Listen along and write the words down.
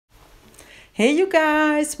Hey you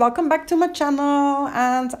guys, welcome back to my channel,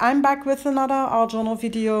 and I'm back with another art journal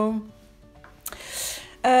video.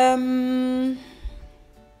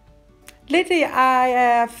 Lately I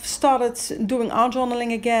have started doing art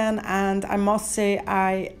journaling again, and I must say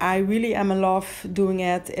I really am in love doing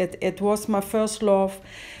it. It was my first love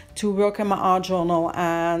to work in my art journal,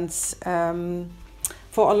 and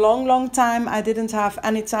for a long time I didn't have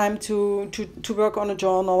any time to work on a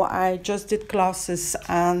journal. I just did classes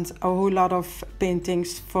and a whole lot of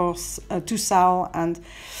paintings to sell,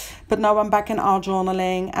 but now I'm back in art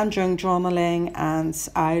journaling and junk journaling, and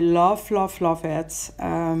I love it.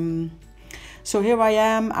 So here I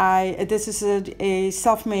am. This is a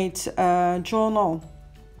self-made journal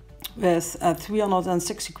with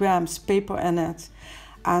 360 grams paper in it.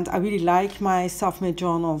 And I really like my self-made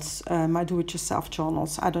journals, my do-it-yourself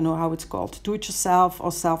journals. I don't know how it's called, do-it-yourself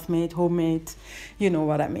or self-made, homemade, you know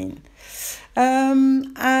what I mean.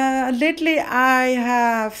 Lately I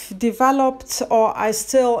have developed, or I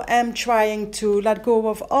still am trying to let go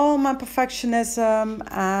of all my perfectionism,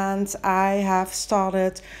 and I have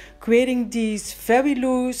started creating these very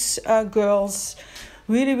loose girls,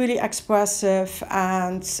 really expressive,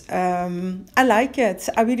 and I like it.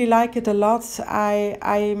 I really like it a lot.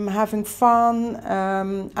 I'm having fun.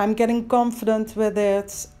 I'm getting confident with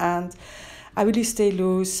it, and I really stay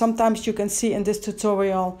loose. Sometimes you can see in this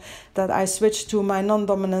tutorial that I switch to my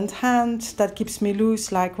non-dominant hand. That keeps me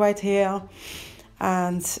loose, like right here.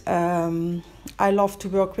 And I love to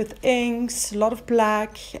work with inks, a lot of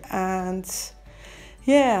black, and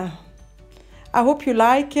yeah, I hope you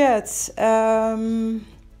like it.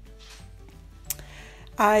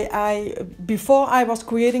 Before I was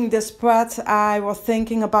creating this spread, I was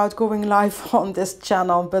thinking about going live on this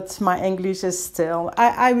channel, but my English is still,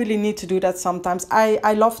 I really need to do that sometimes.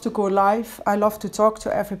 I love to go live. I love to talk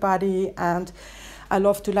to everybody, and I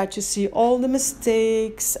love to let you see all the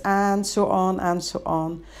mistakes and so on and so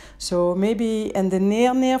on. So maybe in the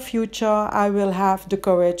near future, I will have the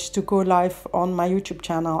courage to go live on my YouTube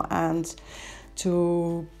channel and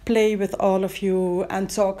to play with all of you and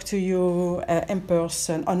talk to you in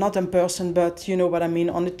person, or not in person, but you know what I mean,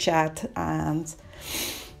 on the chat. And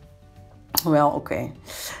well, okay.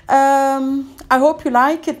 I hope you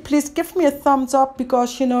like it. Please give me a thumbs up,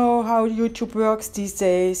 because you know how YouTube works these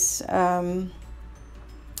days.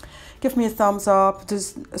 Give me a thumbs up.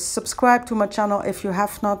 Just subscribe to my channel if you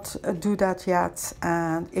have not do that yet,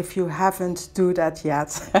 and if you haven't do that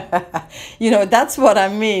yet, you know, that's what I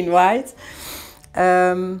mean, right?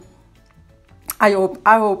 I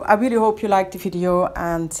really hope you liked the video,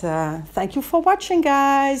 and thank you for watching,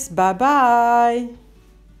 guys. Bye bye.